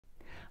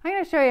I'm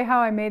going to show you how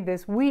I made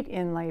this wheat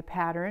inlay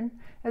pattern,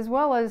 as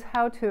well as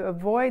how to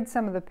avoid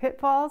some of the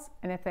pitfalls,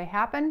 and if they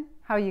happen,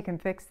 how you can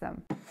fix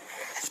them.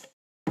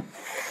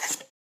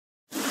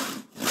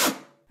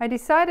 I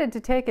decided to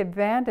take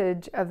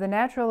advantage of the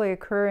naturally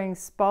occurring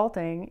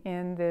spalting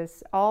in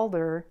this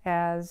alder,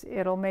 as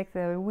it'll make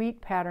the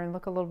wheat pattern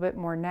look a little bit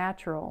more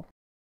natural.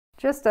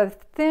 Just a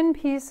thin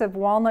piece of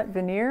walnut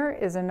veneer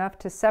is enough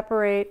to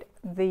separate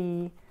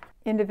the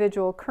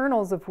individual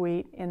kernels of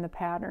wheat in the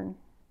pattern.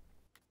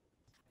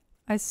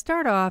 I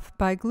start off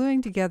by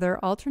gluing together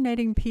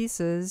alternating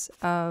pieces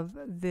of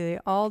the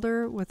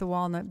alder with the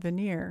walnut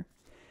veneer.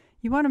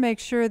 You want to make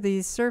sure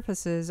these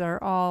surfaces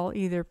are all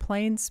either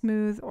plain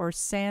smooth or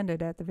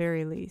sanded at the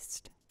very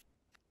least.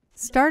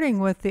 Starting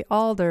with the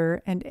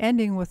alder and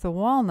ending with the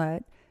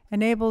walnut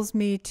enables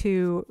me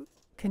to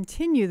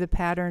continue the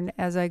pattern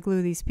as I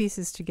glue these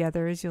pieces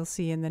together, as you'll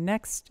see in the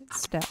next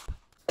step.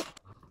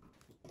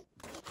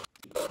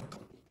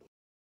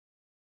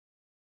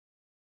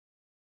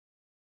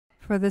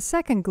 For the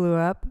second glue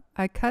up,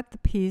 I cut the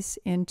piece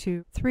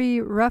into 3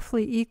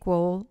 roughly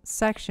equal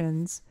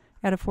sections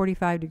at a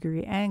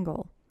 45-degree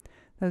angle.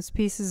 Those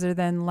pieces are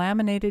then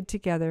laminated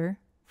together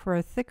for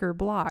a thicker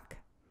block.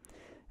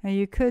 Now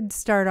you could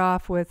start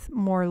off with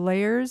more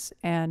layers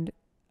and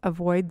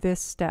avoid this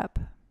step.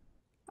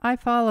 I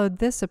followed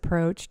this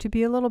approach to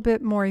be a little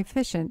bit more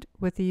efficient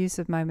with the use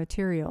of my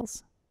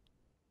materials.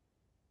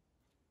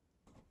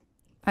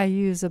 I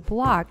use a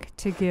block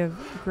to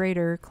give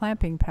greater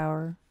clamping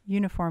power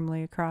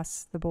uniformly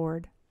across the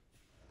board.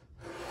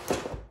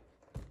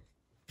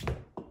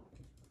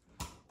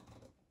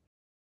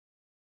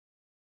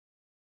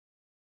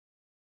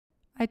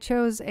 I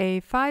chose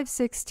a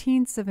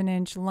 5/16 of an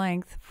inch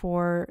length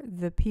for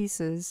the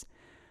pieces.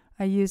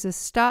 I use a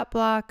stop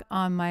block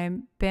on my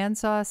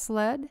bandsaw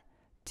sled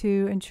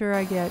to ensure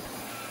I get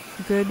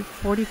good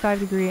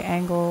 45-degree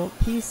angle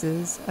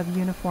pieces of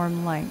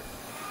uniform length.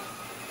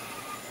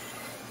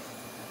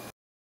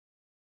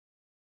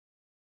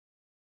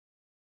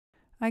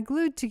 I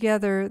glued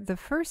together the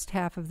first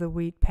half of the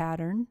wheat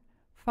pattern,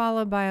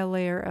 followed by a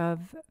layer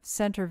of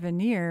center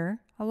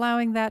veneer,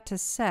 allowing that to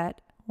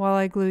set while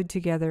I glued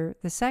together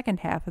the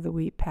second half of the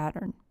wheat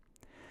pattern.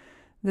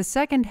 The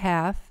second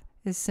half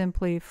is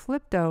simply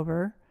flipped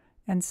over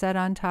and set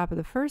on top of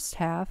the first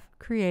half,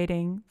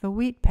 creating the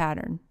wheat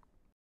pattern.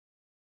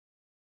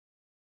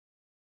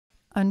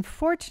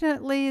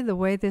 Unfortunately, the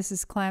way this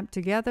is clamped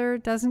together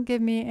doesn't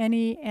give me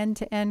any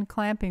end-to-end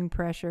clamping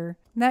pressure.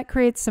 And that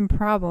creates some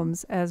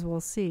problems, as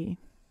we'll see.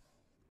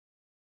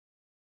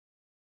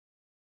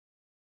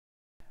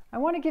 I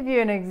want to give you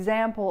an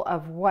example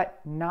of what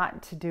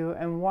not to do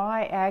and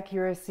why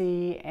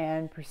accuracy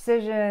and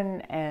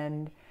precision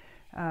and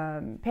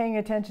paying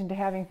attention to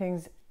having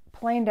things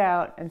planed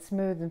out and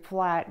smooth and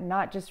flat,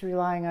 not just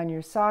relying on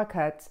your saw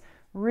cuts,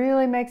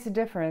 really makes a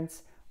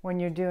difference when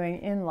you're doing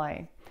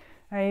inlay.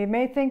 Now, you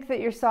may think that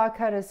your saw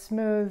cut is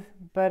smooth,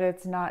 but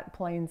it's not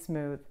plain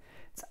smooth.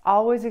 It's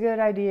always a good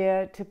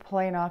idea to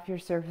plane off your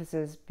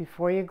surfaces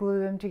before you glue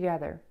them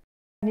together.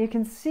 And you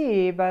can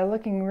see by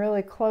looking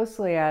really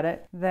closely at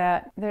it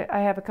that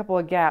I have a couple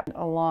of gaps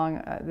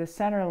along the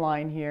center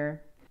line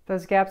here.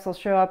 Those gaps will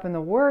show up in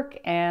the work,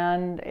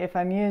 and if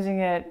I'm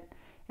using it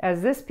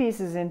as this piece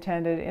is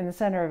intended in the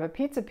center of a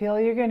pizza peel,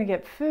 you're going to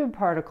get food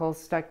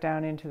particles stuck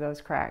down into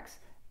those cracks.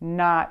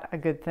 Not a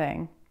good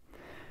thing.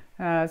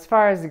 As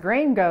far as the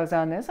grain goes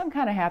on this, I'm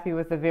kind of happy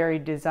with the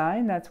varied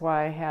design. That's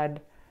why I had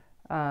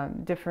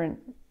different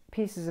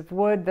pieces of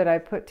wood that I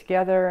put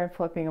together, and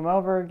flipping them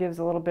over gives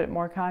a little bit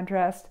more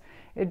contrast.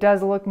 It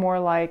does look more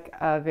like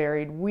a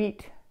varied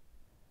wheat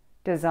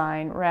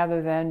design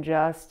rather than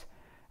just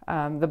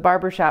the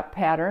barbershop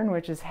pattern,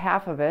 which is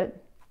half of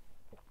it,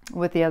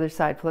 with the other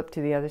side flipped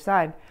to the other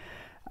side.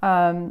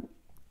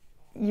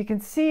 You can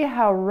see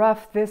how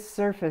rough this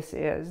surface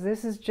is.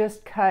 This is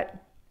just cut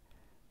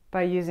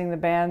by using the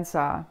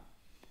bandsaw.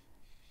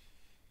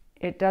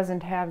 It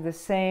doesn't have the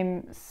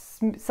same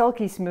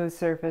silky smooth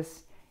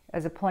surface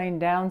as a plain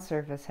down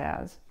surface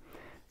has.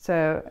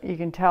 So you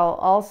can tell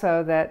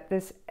also that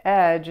this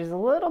edge is a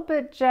little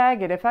bit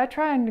jagged. If I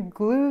try and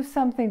glue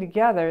something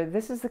together,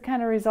 this is the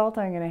kind of result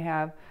I'm going to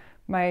have.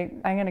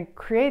 I'm going to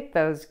create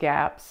those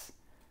gaps.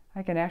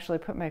 I can actually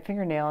put my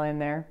fingernail in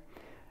there.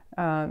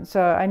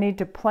 So I need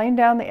to plane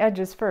down the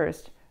edges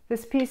first.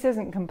 This piece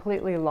isn't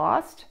completely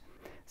lost.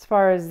 As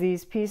far as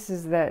these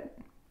pieces that,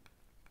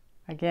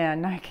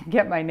 again, I can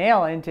get my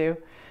nail into,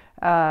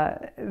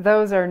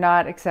 those are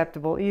not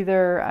acceptable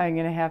either. I'm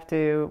going to have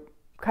to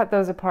cut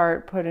those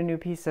apart, put a new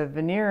piece of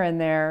veneer in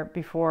there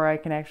before I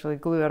can actually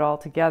glue it all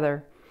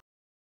together.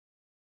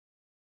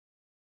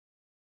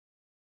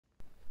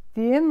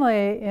 The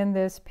inlay in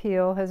this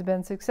peel has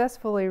been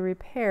successfully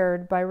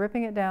repaired by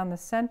ripping it down the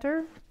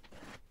center,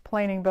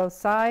 planing both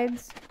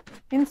sides,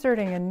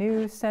 inserting a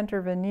new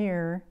center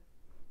veneer,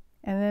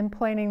 and then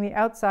planing the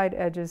outside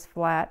edges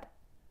flat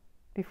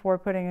before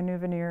putting a new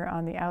veneer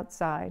on the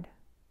outside.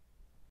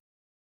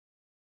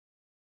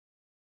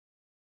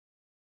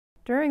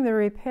 During the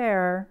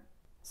repair,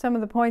 Some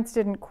of the points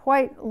didn't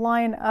quite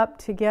line up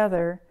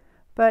together,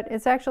 but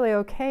it's actually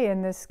okay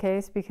in this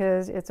case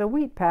because it's a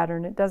wheat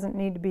pattern. It doesn't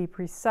need to be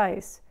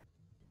precise.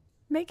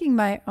 Making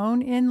my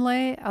own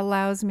inlay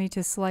allows me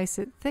to slice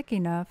it thick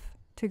enough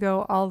to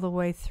go all the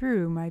way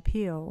through my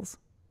peels.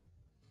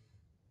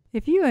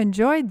 If you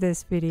enjoyed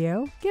this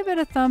video, give it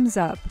a thumbs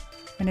up,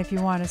 and if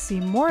you want to see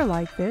more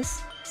like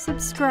this,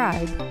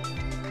 subscribe.